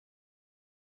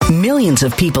Millions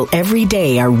of people every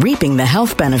day are reaping the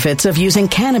health benefits of using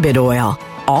cannabis oil,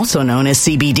 also known as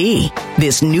CBD.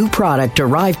 This new product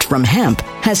derived from hemp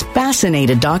has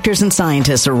fascinated doctors and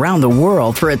scientists around the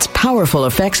world for its powerful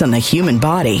effects on the human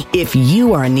body. If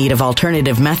you are in need of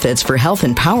alternative methods for health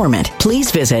empowerment, please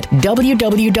visit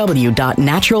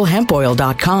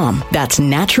www.naturalhempoil.com. That's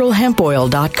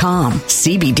naturalhempoil.com.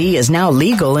 CBD is now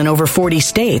legal in over 40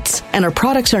 states, and our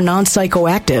products are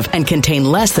non-psychoactive and contain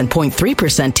less than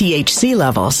 0.3% THC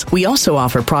levels. We also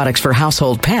offer products for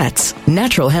household pets.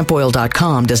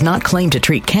 Naturalhempoil.com does not claim to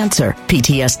treat cancer,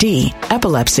 PTSD,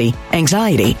 epilepsy,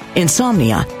 anxiety,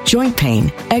 insomnia, joint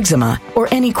pain, eczema, or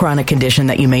any chronic condition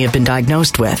that you may have been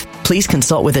diagnosed with. Please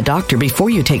consult with a doctor before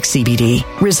you take CBD.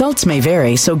 Results may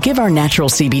vary, so give our natural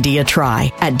CBD a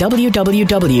try at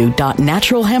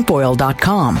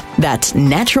www.naturalhempoil.com. That's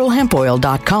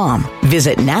naturalhempoil.com.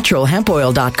 Visit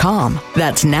naturalhempoil.com.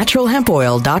 That's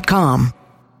naturalhempoil.com.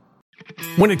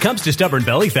 When it comes to stubborn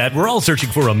belly fat, we're all searching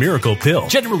for a miracle pill.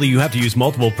 Generally, you have to use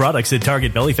multiple products that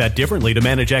target belly fat differently to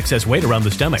manage excess weight around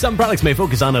the stomach. Some products may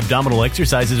focus on abdominal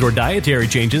exercises or dietary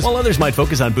changes, while others might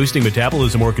focus on boosting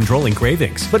metabolism or controlling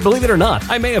cravings. But believe it or not,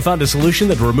 I may have found a solution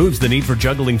that removes the need for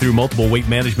juggling through multiple weight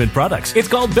management products. It's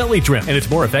called Belly Trim, and it's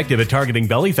more effective at targeting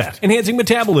belly fat, enhancing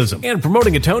metabolism, and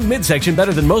promoting a toned midsection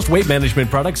better than most weight management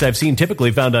products I've seen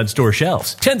typically found on store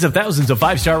shelves. Tens of thousands of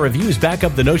 5-star reviews back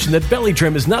up the notion that Belly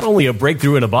Trim is not only a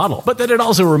breakthrough in a bottle, but that it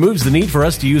also removes the need for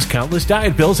us to use countless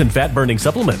diet pills and fat-burning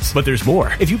supplements. But there's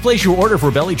more. If you place your order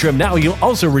for Belly Trim now, you'll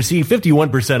also receive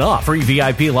 51% off, free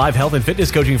VIP live health and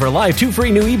fitness coaching for life, 2 free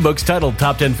new ebooks titled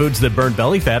Top 10 Foods That Burn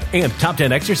Belly Fat and Top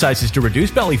 10 Exercises to Reduce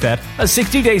Belly Fat, a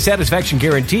 60-day satisfaction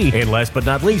guarantee, and last but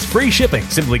not least, free shipping.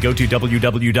 Simply go to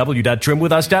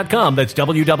www.trimwithus.com. That's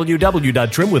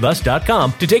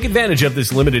www.trimwithus.com to take advantage of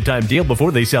this limited time deal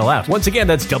before they sell out. Once again,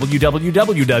 that's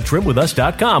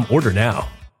www.trimwithus.com. Order now.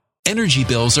 Energy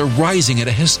bills are rising at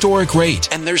a historic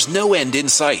rate, and there's no end in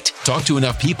sight. Talk to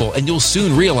enough people, and you'll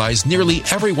soon realize nearly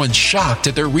everyone's shocked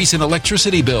at their recent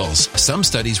electricity bills. Some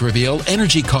studies reveal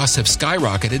energy costs have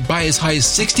skyrocketed by as high as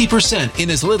 60%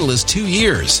 in as little as 2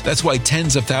 years. That's why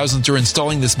tens of thousands are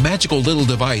installing this magical little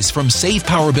device from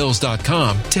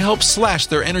SavePowerBills.com to help slash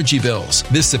their energy bills.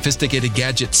 This sophisticated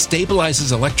gadget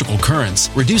stabilizes electrical currents,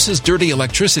 reduces dirty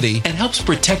electricity, and helps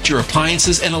protect your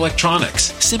appliances and electronics.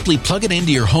 Simply plug it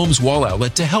into your home's wall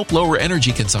outlet to help lower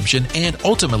energy consumption and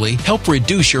ultimately help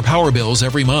reduce your power bills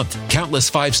every month.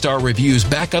 Countless 5-star reviews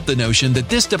back up the notion that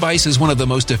this device is one of the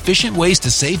most efficient ways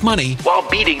to save money while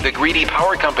beating the greedy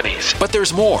power companies. But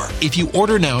there's more. If you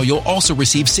order now, you'll also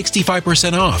receive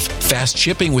 65% off, fast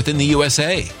shipping within the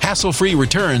USA, hassle-free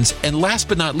returns, and last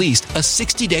but not least, a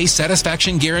 60-day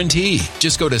satisfaction guarantee.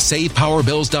 Just go to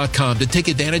SavePowerBills.com to take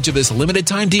advantage of this limited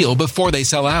time deal before they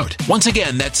sell out. Once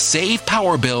again, that's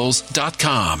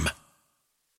SavePowerBills.com.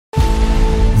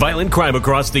 Violent crime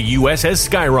across the U.S. has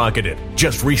skyrocketed.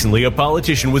 Just recently, a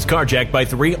politician was carjacked by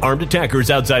 3 armed attackers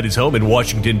outside his home in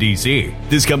Washington, D.C.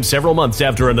 This comes several months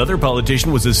after another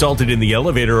politician was assaulted in the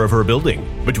elevator of her building.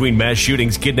 Between mass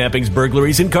shootings, kidnappings,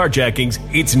 burglaries, and carjackings,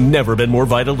 it's never been more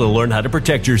vital to learn how to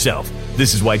protect yourself.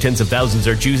 This is why tens of thousands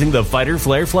are choosing the Fighter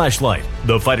Flare flashlight.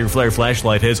 The Fighter Flare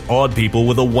flashlight has awed people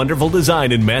with a wonderful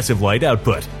design and massive light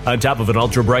output. On top of an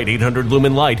ultra-bright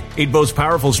 800-lumen light, it boasts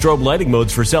powerful strobe lighting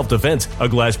modes for self-defense, a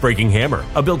glass-breaking hammer,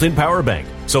 a built-in power bank,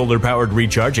 solar-powered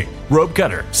recharging, rope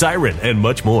cutter, siren, and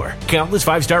much more. Countless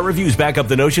 5-star reviews back up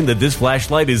the notion that this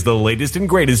flashlight is the latest and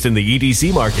greatest in the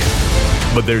EDC market.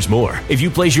 But there's more. If you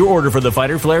place your order for the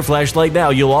Fighter Flare flashlight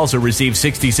now, you'll also receive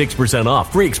 66%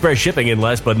 off, free express shipping, and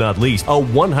last but not least, a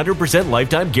 100%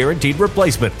 lifetime guaranteed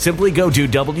replacement. Simply go to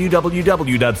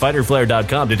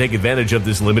www.fighterflare.com to take advantage of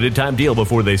this limited time deal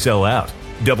before they sell out.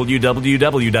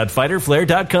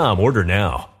 www.fighterflare.com. Order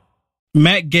now.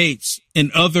 Matt Gaetz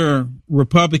and other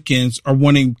Republicans are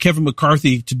wanting Kevin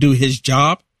McCarthy to do his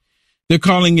job. They're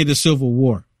calling it a civil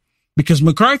war. Because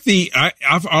McCarthy,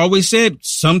 I've always said,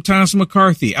 sometimes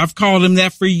McCarthy. I've called him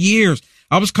that for years.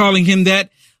 I was calling him that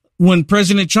when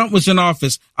President Trump was in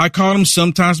office. I called him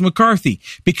sometimes McCarthy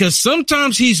because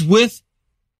sometimes he's with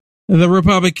the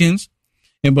Republicans,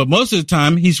 but most of the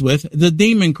time he's with the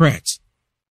Democrats.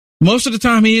 Most of the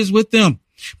time he is with them.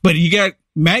 But you got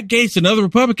Matt Gaetz and other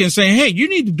Republicans saying, hey, you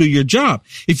need to do your job.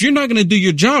 If you're not going to do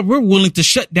your job, we're willing to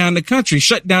shut down the country,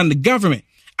 shut down the government.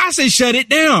 I say shut it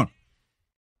down.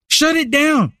 Shut it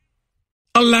down.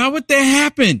 Allow it to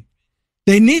happen.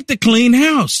 They need to clean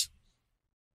house.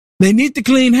 They need to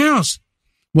clean house.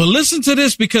 Well, listen to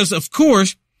this because, of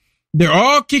course, they're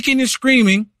all kicking and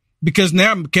screaming because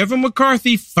now Kevin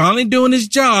McCarthy finally doing his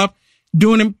job,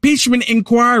 doing impeachment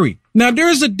inquiry. Now,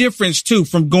 there's a difference, too,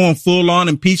 from going full-on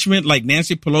impeachment like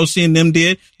Nancy Pelosi and them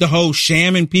did, the whole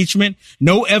sham impeachment,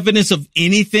 no evidence of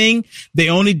anything. They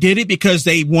only did it because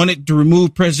they wanted to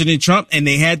remove President Trump and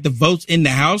they had the votes in the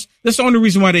House. That's the only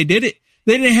reason why they did it.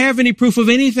 They didn't have any proof of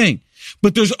anything.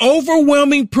 But there's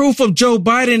overwhelming proof of Joe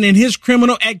Biden and his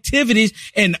criminal activities,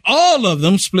 and all of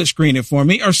them, split screen it for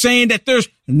me, are saying that there's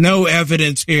no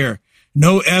evidence here.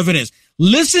 No evidence.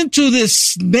 Listen to this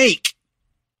snake,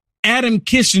 Adam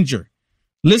Kissinger.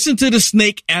 Listen to the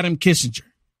snake, Adam Kissinger.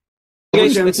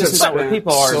 This is not what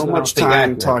people are. So much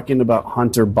time talking about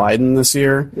Hunter Biden this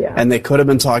year, and they could have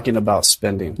been talking about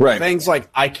spending. Right. Things like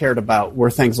I cared about were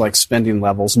things like spending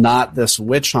levels, not this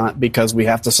witch hunt because we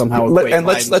have to somehow equate. And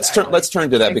let's turn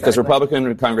to that because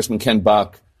Republican Congressman Ken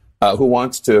Buck, who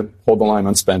wants to hold the line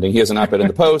on spending, he has an op-ed in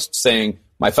the Post saying,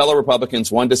 "My fellow Republicans,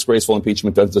 one disgraceful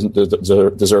impeachment doesn't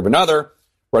deserve another,"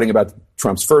 writing about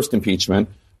Trump's first impeachment.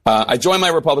 I joined my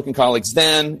Republican colleagues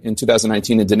then in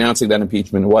 2019 in denouncing that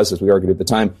impeachment. It was, as we argued at the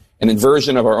time, an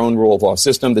inversion of our own rule of law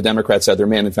system. The Democrats had their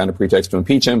man and found a pretext to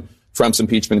impeach him. Trump's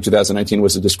impeachment in 2019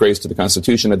 was a disgrace to the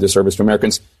Constitution, a disservice to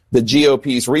Americans. The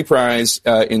GOP's reprise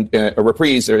in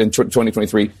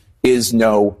 2023 is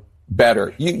no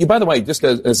better. You, by the way, just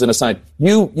as an aside,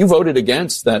 you voted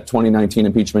against that 2019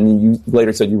 impeachment, and you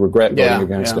later said you regret voting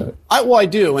against it. I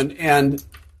do,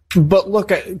 but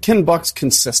look, Ken Buck's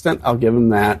consistent. I'll give him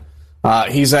that.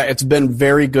 It's been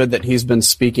very good that he's been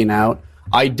speaking out.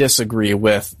 I disagree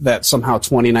with that somehow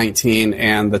 2019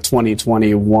 and the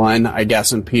 2021, I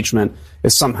guess, impeachment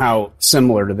is somehow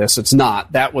similar to this. It's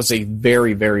not. That was a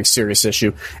very, very serious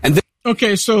issue.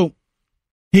 Okay, so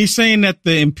he's saying that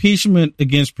the impeachment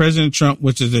against President Trump,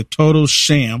 which is a total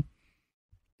sham,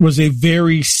 was a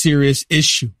very serious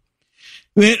issue.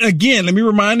 Again, let me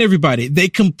remind everybody, they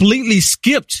completely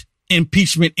skipped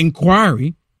impeachment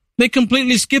inquiry. They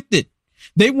completely skipped it.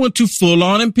 They went to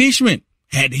full-on impeachment,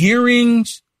 had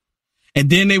hearings, and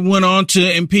then they went on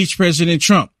to impeach President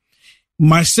Trump.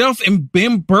 Myself and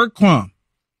Ben Bergquam,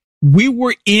 we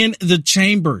were in the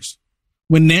chambers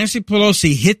when Nancy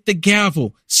Pelosi hit the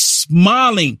gavel,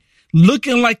 smiling,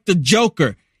 looking like the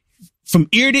Joker from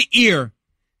ear to ear,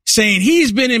 saying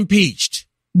he's been impeached.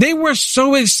 They were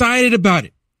so excited about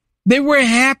it. They were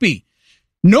happy.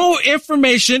 No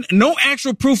information, no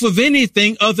actual proof of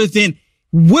anything other than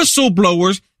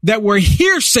whistleblowers that were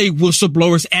hearsay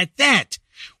whistleblowers at that,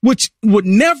 which would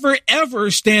never, ever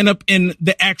stand up in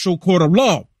the actual court of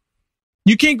law.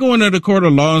 You can't go into the court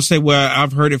of law and say, well,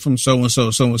 I've heard it from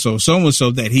so-and-so, so-and-so,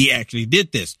 so-and-so that he actually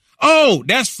did this. Oh,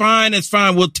 that's fine. That's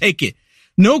fine. We'll take it.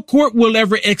 No court will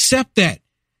ever accept that.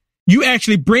 You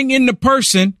actually bring in the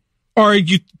person or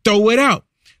you throw it out.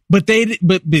 But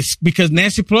because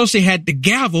Nancy Pelosi had the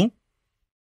gavel,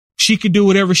 she could do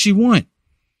whatever she wanted.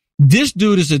 This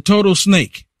dude is a total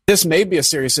snake. This may be a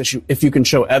serious issue if you can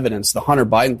show evidence. The Hunter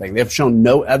Biden thing, they have shown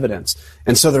no evidence.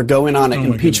 And so they're going on an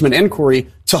impeachment inquiry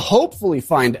to hopefully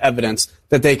find evidence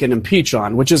that they can impeach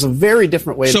on, which is a very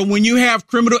different way. So when you have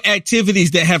criminal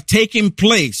activities that have taken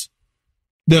place,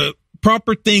 the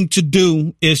proper thing to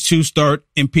do is to start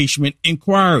impeachment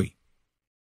inquiry.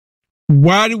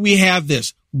 Why do we have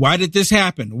this? Why did this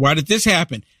happen? Why did this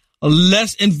happen?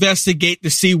 Let's investigate to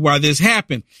see why this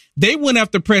happened. They went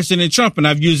after President Trump, and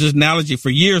I've used this analogy for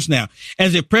years now,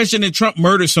 as if President Trump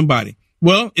murdered somebody.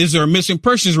 Well, is there a missing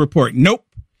persons report? Nope.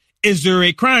 Is there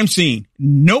a crime scene?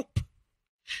 Nope.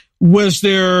 Was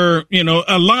there,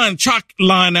 a chalk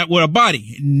line out with a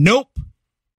body? Nope.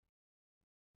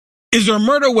 Is there a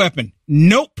murder weapon?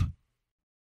 Nope.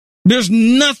 There's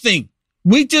nothing.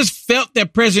 We just felt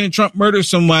that President Trump murdered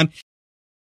someone.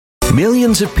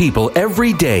 Millions of people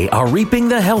every day are reaping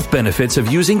the health benefits of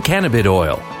using cannabis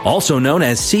oil, also known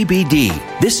as CBD.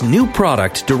 This new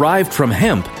product derived from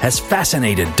hemp has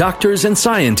fascinated doctors and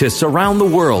scientists around the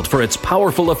world for its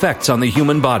powerful effects on the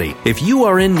human body. If you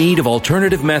are in need of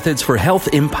alternative methods for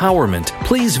health empowerment,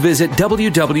 please visit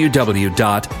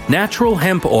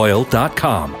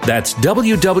www.naturalhempoil.com. That's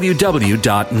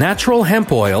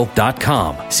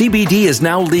www.naturalhempoil.com. CBD is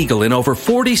now legal in over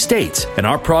 40 states, and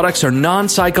our products are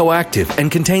non-psychoactive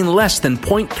and contain less than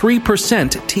 0.3%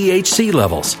 THC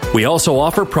levels. We also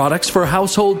offer products for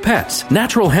household pets.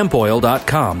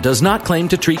 NaturalHempOil.com does not claim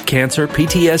to treat cancer,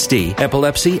 PTSD,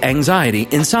 epilepsy, anxiety,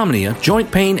 insomnia,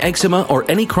 joint pain, eczema, or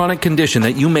any chronic condition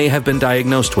that you may have been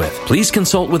diagnosed with. Please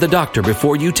consult with a doctor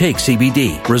before you take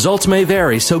CBD. Results may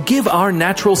vary, so give our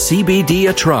natural CBD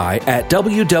a try at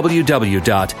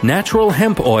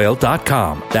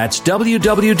www.naturalhempoil.com. That's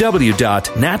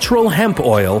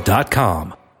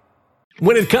www.naturalhempoil.com.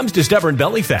 When it comes to stubborn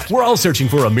belly fat, we're all searching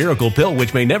for a miracle pill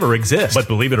which may never exist. But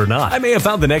believe it or not, I may have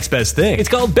found the next best thing. It's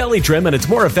called Belly Trim, and it's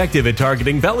more effective at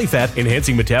targeting belly fat,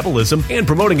 enhancing metabolism, and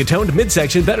promoting a toned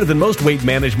midsection better than most weight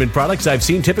management products I've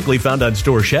seen typically found on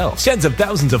store shelves. Tens of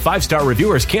thousands of 5-star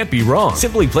reviewers can't be wrong.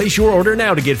 Simply place your order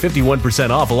now to get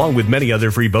 51% off along with many other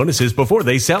free bonuses before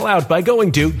they sell out by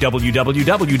going to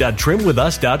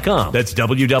www.trimwithus.com. That's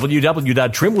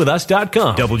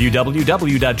www.trimwithus.com.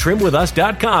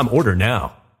 www.trimwithus.com. Order now.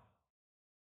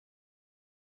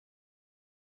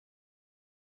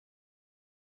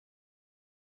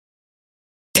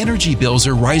 Energy bills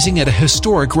are rising at a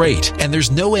historic rate, and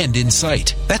there's no end in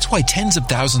sight. That's why tens of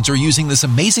thousands are using this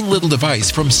amazing little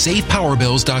device from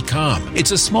SavePowerBills.com.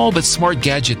 It's a small but smart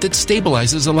gadget that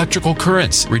stabilizes electrical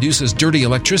currents, reduces dirty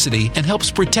electricity, and helps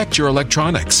protect your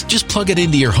electronics. Just plug it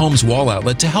into your home's wall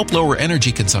outlet to help lower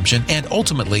energy consumption and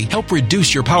ultimately help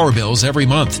reduce your power bills every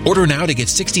month. Order now to get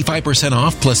 65%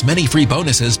 off plus many free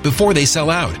bonuses before they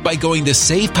sell out by going to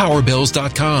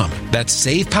SavePowerBills.com. That's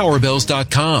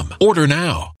SavePowerBills.com. Order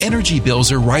now. Energy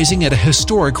bills are rising at a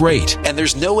historic rate, and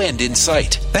there's no end in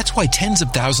sight. That's why tens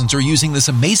of thousands are using this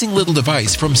amazing little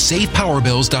device from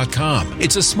SavePowerBills.com.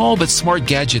 It's a small but smart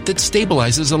gadget that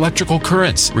stabilizes electrical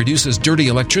currents, reduces dirty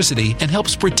electricity, and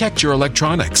helps protect your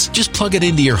electronics. Just plug it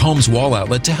into your home's wall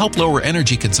outlet to help lower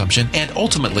energy consumption and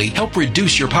ultimately help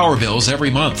reduce your power bills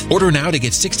every month. Order now to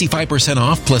get 65%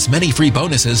 off plus many free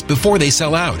bonuses before they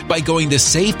sell out by going to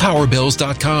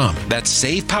SavePowerBills.com. That's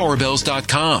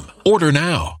SavePowerBills.com. Order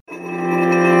now.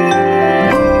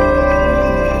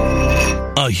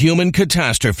 A human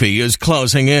catastrophe is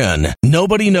closing in.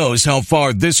 Nobody knows how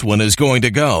far this one is going to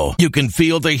go. You can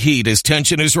feel the heat as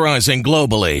tension is rising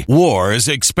globally. War is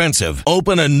expensive.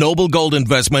 Open a Noble Gold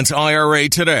Investments IRA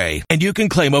today, and you can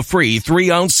claim a free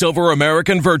 3-ounce silver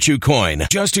American Virtue coin.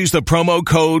 Just use the promo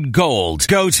code GOLD.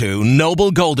 Go to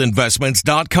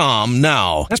noblegoldinvestments.com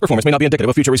now. Past performance may not be indicative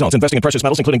of future results. Investing in precious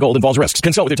metals, including gold, involves risks.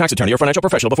 Consult with your tax attorney or financial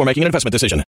professional before making an investment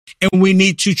decision. And we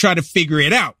need to try to figure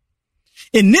it out.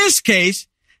 In this case,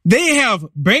 they have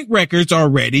bank records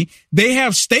already. They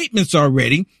have statements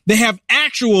already. They have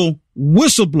actual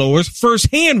whistleblowers,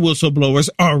 first-hand whistleblowers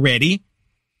already.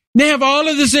 They have all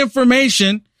of this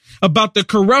information about the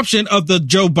corruption of the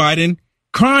Joe Biden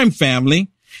crime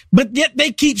family, but yet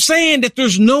they keep saying that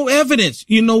there's no evidence.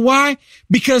 You know why?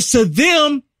 Because to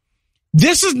them,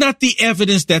 this is not the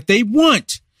evidence that they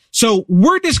want. So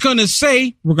we're just going to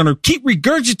say, we're going to keep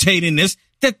regurgitating this,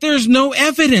 that there's no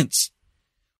evidence.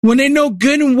 When they know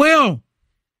good and well,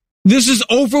 this is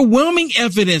overwhelming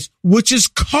evidence, which is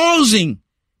causing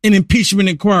an impeachment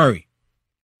inquiry.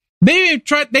 They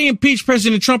impeached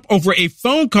President Trump over a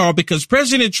phone call because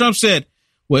President Trump said,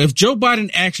 well, if Joe Biden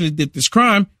actually did this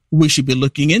crime, we should be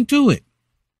looking into it.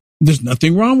 There's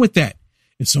nothing wrong with that.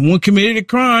 If someone committed a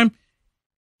crime,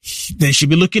 they should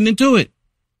be looking into it.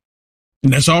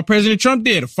 And that's all President Trump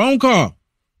did, a phone call.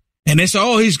 And they said,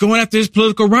 oh, he's going after his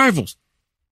political rivals.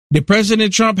 Did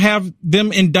President Trump have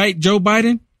them indict Joe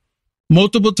Biden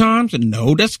multiple times?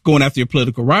 No, that's going after your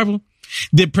political rival.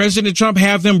 Did President Trump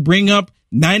have them bring up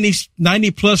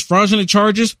 90 plus fraudulent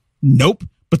charges? Nope,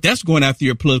 but that's going after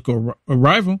your political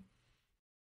rival.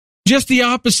 Just the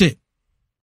opposite.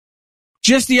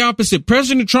 Just the opposite.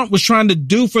 President Trump was trying to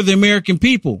do for the American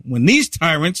people when these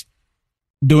tyrants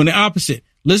doing the opposite.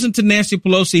 Listen to Nancy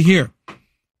Pelosi here.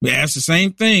 We asked the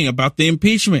same thing about the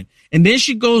impeachment. And then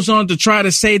she goes on to try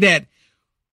to say that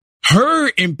her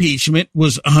impeachment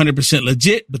was 100%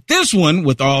 legit, but this one,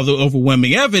 with all the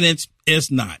overwhelming evidence,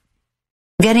 is not.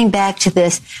 Getting back to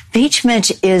this, impeachment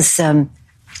is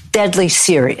deadly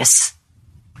serious.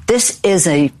 This is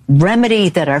a remedy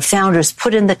that our founders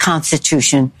put in the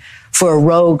Constitution for a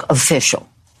rogue official.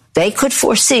 They could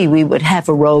foresee we would have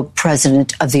a rogue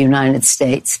president of the United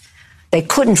States. They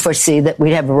couldn't foresee that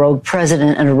we'd have a rogue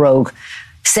president and a rogue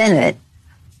Senate,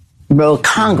 rogue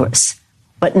Congress.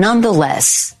 But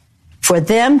nonetheless, for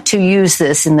them to use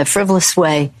this in the frivolous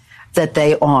way that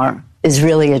they are is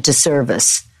really a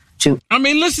disservice to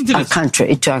listen to our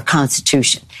country, to our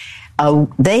Constitution.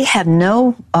 They have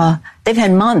they've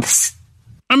had months.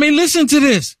 Listen to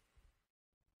this.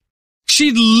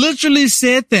 She literally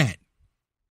said that.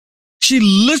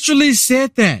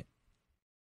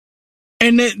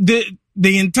 And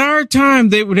the entire time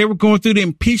they were going through the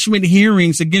impeachment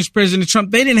hearings against President Trump,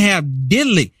 they didn't have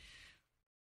diddly.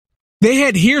 They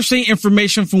had hearsay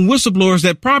information from whistleblowers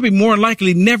that probably more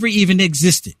likely never even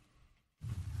existed.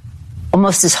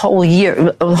 Almost this whole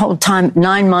year, the whole time,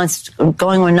 9 months,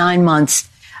 going on 9 months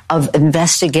of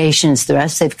investigations, the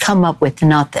rest, they've come up with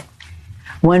nothing.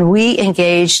 When we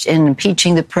engaged in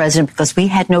impeaching the president because we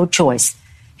had no choice,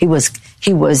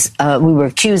 We were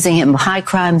accusing him of high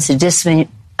crimes and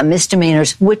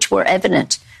misdemeanors, which were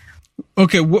evident.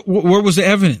 Okay, where was the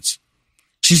evidence?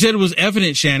 She said it was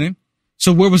evident, Shannon.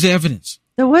 So where was the evidence?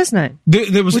 There was none.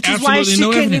 There was which absolutely is why she no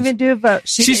couldn't evidence. even do a vote.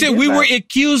 She said we were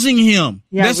accusing him.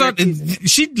 Yeah, that's all.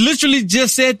 She literally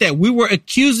just said that we were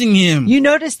accusing him. You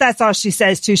notice that's all she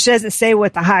says too. She doesn't say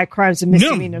what the high crimes and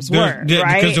misdemeanors were,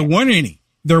 right? Because there weren't any.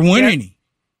 There weren't any.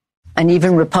 And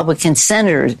even Republican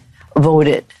senators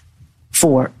voted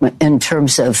for in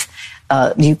terms of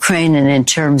Ukraine and in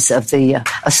terms of the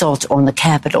assault on the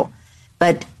Capitol.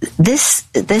 But this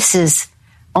is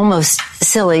almost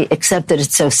silly, except that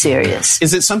it's so serious.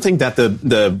 Is it something that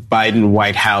the Biden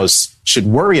White House should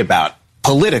worry about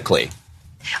politically?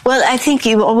 Well, I think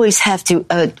you always have to.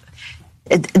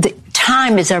 The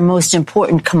time is our most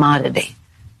important commodity.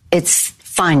 It's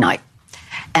finite.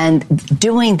 And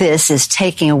doing this is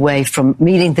taking away from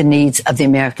meeting the needs of the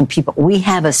American people. We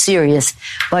have a serious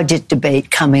budget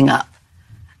debate coming up.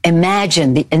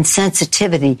 Imagine the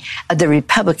insensitivity of the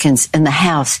Republicans in the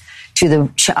House to the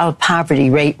child poverty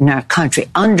rate in our country.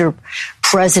 Under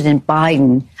President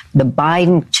Biden, the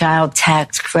Biden child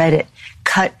tax credit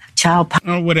cut child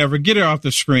poverty. Oh, whatever. Get her off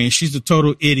the screen. She's a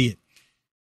total idiot.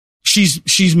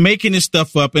 She's making this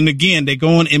stuff up. And again, they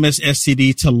go on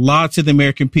MSSCD to lie to the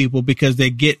American people because they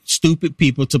get stupid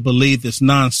people to believe this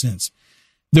nonsense.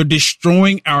 They're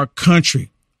destroying our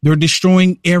country. They're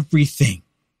destroying everything.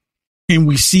 And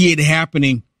we see it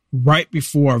happening right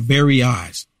before our very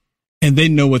eyes. And they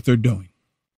know what they're doing.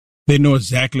 They know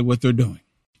exactly what they're doing.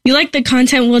 You like the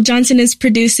content Will Johnson is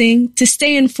producing? To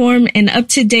stay informed and up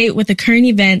to date with the current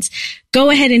events, go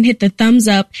ahead and hit the thumbs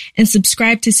up and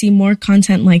subscribe to see more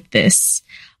content like this.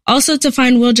 Also, to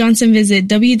find Will Johnson, visit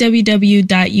www.uaf.media.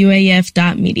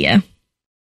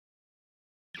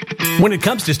 When it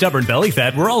comes to stubborn belly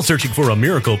fat, we're all searching for a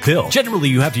miracle pill. Generally,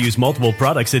 you have to use multiple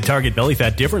products that target belly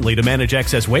fat differently to manage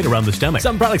excess weight around the stomach.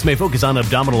 Some products may focus on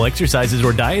abdominal exercises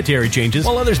or dietary changes,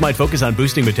 while others might focus on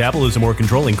boosting metabolism or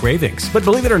controlling cravings. But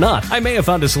believe it or not, I may have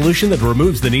found a solution that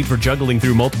removes the need for juggling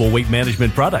through multiple weight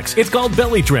management products. It's called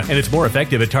Belly Trim, and it's more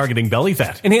effective at targeting belly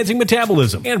fat, enhancing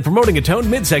metabolism, and promoting a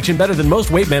toned midsection better than most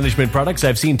weight management products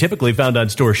I've seen typically found on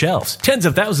store shelves. Tens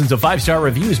of thousands of 5-star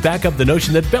reviews back up the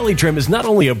notion that Belly Trim is not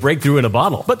only a breakthrough in a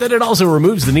bottle, but that it also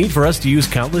removes the need for us to use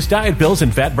countless diet pills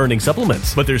and fat-burning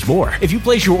supplements. But there's more. If you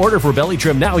place your order for Belly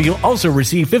Trim now, you'll also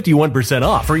receive 51%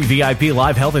 off, free VIP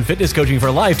live health and fitness coaching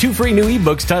for life, 2 free new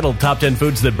ebooks titled Top 10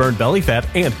 Foods That Burn Belly Fat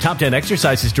and Top 10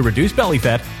 Exercises to Reduce Belly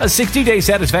Fat, a 60-day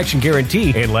satisfaction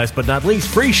guarantee, and last but not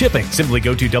least, free shipping. Simply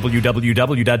go to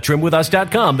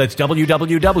www.trimwithus.com. That's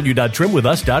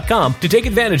www.trimwithus.com to take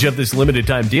advantage of this limited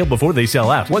time deal before they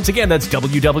sell out. Once again, that's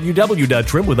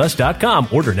www.trimwithus.com.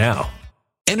 Order now.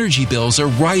 Energy bills are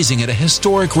rising at a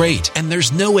historic rate, and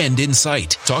there's no end in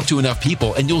sight. Talk to enough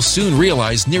people, and you'll soon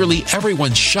realize nearly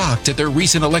everyone's shocked at their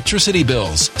recent electricity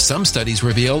bills. Some studies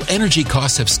reveal energy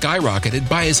costs have skyrocketed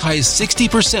by as high as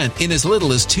 60% in as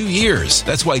little as 2 years.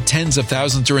 That's why tens of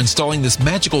thousands are installing this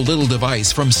magical little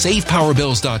device from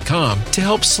SavePowerBills.com to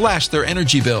help slash their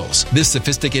energy bills. This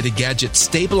sophisticated gadget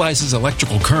stabilizes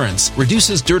electrical currents,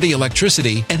 reduces dirty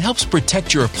electricity, and helps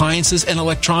protect your appliances and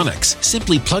electronics.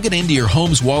 Simply plug it into your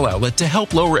home's wall outlet to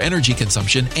help lower energy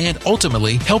consumption and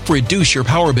ultimately help reduce your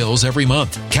power bills every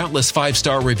month. Countless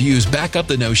 5-star reviews back up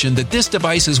the notion that this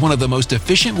device is one of the most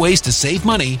efficient ways to save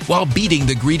money while beating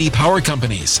the greedy power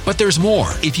companies. But there's more.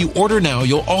 If you order now,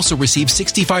 you'll also receive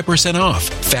 65% off,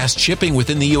 fast shipping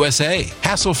within the USA,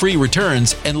 hassle-free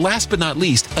returns, and last but not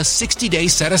least, a 60-day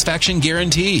satisfaction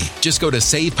guarantee. Just go to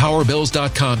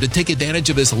SavePowerBills.com to take advantage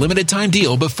of this limited time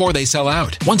deal before they sell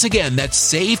out. Once again, that's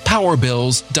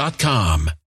SavePowerBills.com.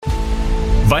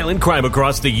 Violent crime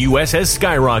across the U.S. has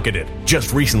skyrocketed.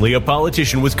 Just recently, a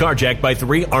politician was carjacked by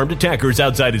 3 armed attackers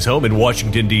outside his home in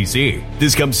Washington, D.C.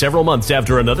 This comes several months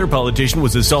after another politician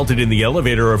was assaulted in the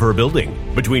elevator of her building.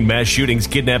 Between mass shootings,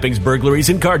 kidnappings, burglaries,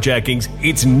 and carjackings,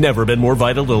 it's never been more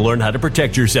vital to learn how to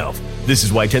protect yourself. This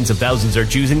is why tens of thousands are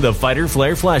choosing the Fighter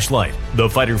Flare flashlight. The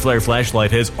Fighter Flare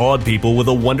flashlight has awed people with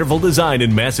a wonderful design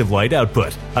and massive light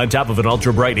output. On top of an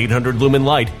ultra-bright 800-lumen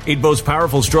light, it boasts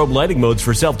powerful strobe lighting modes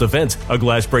for self-defense, a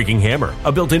glass-breaking hammer,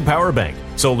 a built-in power bank,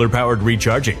 solar-powered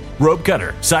recharging, rope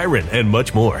cutter, siren, and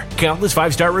much more. Countless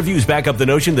 5-star reviews back up the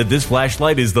notion that this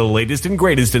flashlight is the latest and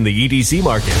greatest in the EDC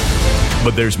market.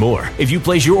 But there's more. If you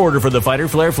place your order for the Fighter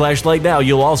Flare flashlight now,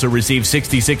 you'll also receive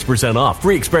 66% off,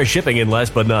 free express shipping, and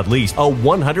last but not least, a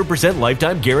 100%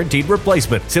 lifetime guaranteed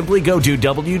replacement. Simply go to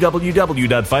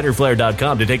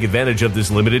www.fighterflare.com to take advantage of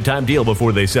this limited time deal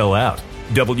before they sell out.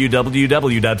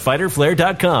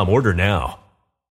 www.fighterflare.com. Order now.